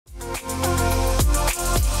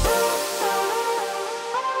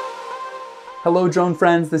Hello drone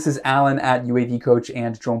friends, this is Alan at UAV Coach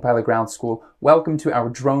and Drone Pilot Ground School. Welcome to our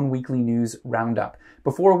Drone Weekly News Roundup.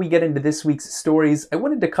 Before we get into this week's stories, I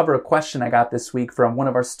wanted to cover a question I got this week from one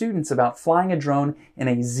of our students about flying a drone in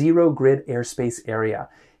a zero-grid airspace area.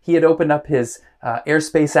 He had opened up his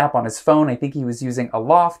airspace app on his phone. I think he was using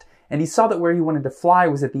Aloft, and he saw that where he wanted to fly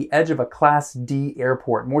was at the edge of a Class D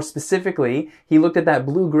airport. More specifically, he looked at that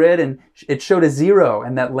blue grid and it showed a 0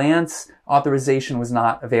 and that LANC authorization was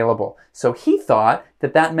not available. So he thought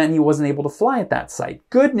that that meant he wasn't able to fly at that site.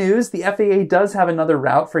 Good news, the FAA does have another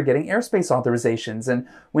route for getting airspace authorizations. And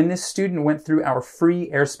when this student went through our free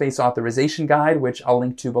airspace authorization guide, which I'll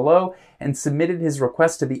link to below, and submitted his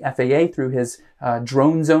request to the FAA through his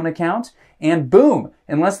Drone Zone account, and boom,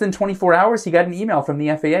 in less than 24 hours, he got an email from the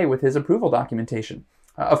FAA with his approval documentation.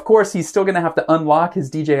 Of course, he's still going to have to unlock his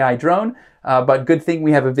DJI drone, but good thing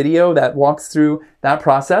we have a video that walks through that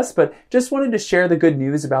process. But just wanted to share the good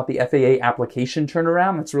news about the FAA application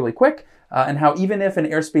turnaround. That's really quick, and how even if an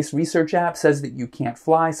airspace research app says that you can't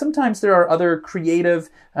fly, sometimes there are other creative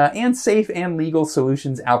and safe and legal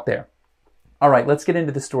solutions out there. All right, let's get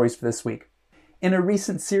into the stories for this week. In a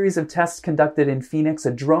recent series of tests conducted in Phoenix,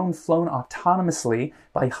 a drone flown autonomously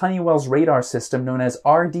by Honeywell's radar system known as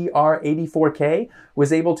RDR-84K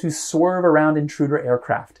was able to swerve around intruder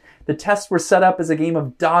aircraft. The tests were set up as a game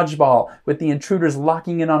of dodgeball, with the intruders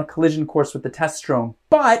locking in on a collision course with the test drone,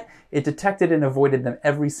 but it detected and avoided them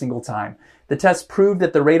every single time. The test proved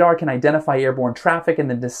that the radar can identify airborne traffic and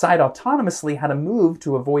then decide autonomously how to move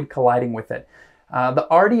to avoid colliding with it. The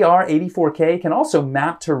RDR-84K can also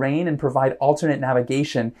map terrain and provide alternate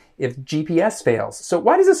navigation if GPS fails. So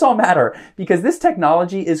why does this all matter? Because this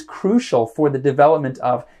technology is crucial for the development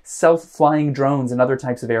of self-flying drones and other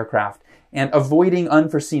types of aircraft. And avoiding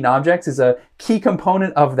unforeseen objects is a key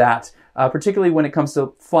component of that, particularly when it comes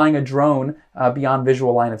to flying a drone beyond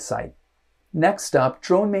visual line of sight. Next up,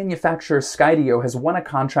 drone manufacturer Skydio has won a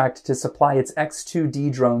contract to supply its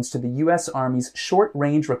X-2D drones to the U.S. Army's Short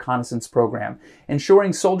Range Reconnaissance Program,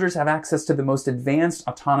 ensuring soldiers have access to the most advanced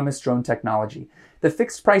autonomous drone technology. The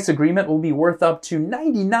fixed-price agreement will be worth up to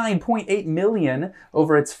 $99.8 million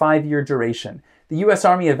over its 5-year duration. The U.S.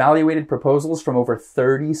 Army evaluated proposals from over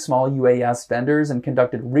 30 small UAS vendors and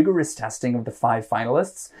conducted rigorous testing of the 5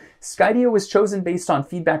 finalists. Skydio was chosen based on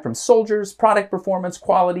feedback from soldiers, product performance,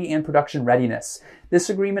 quality, and production readiness. This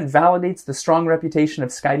agreement validates the strong reputation of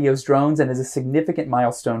Skydio's drones and is a significant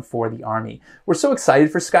milestone for the Army. We're so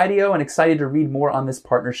excited for Skydio and excited to read more on this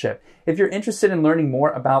partnership. If you're interested in learning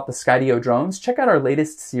more about the Skydio drones, check out our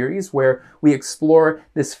latest series where we explore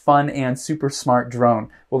this fun and super smart drone.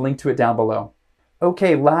 We'll link to it down below.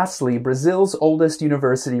 Okay, lastly, Brazil's oldest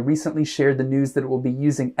university recently shared the news that it will be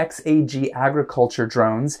using XAG Agriculture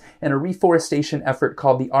Drones in a reforestation effort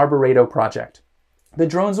called the Arboreto Project. The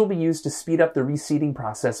drones will be used to speed up the reseeding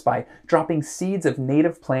process by dropping seeds of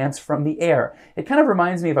native plants from the air. It kind of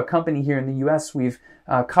reminds me of a company here in the US we've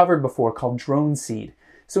covered before called Drone Seed.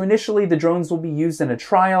 So initially, the drones will be used in a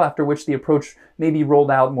trial, after which the approach may be rolled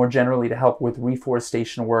out more generally to help with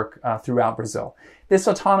reforestation work throughout Brazil. This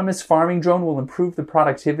autonomous farming drone will improve the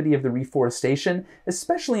productivity of the reforestation,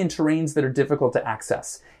 especially in terrains that are difficult to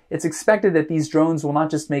access. It's expected that these drones will not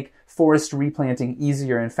just make forest replanting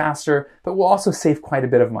easier and faster, but will also save quite a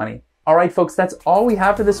bit of money. All right, folks, that's all we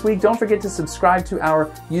have for this week. Don't forget to subscribe to our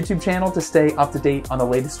YouTube channel to stay up to date on the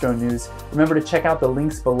latest drone news. Remember to check out the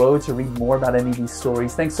links below to read more about any of these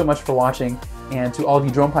stories. Thanks so much for watching, and to all of you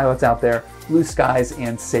drone pilots out there, blue skies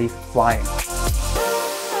and safe flying.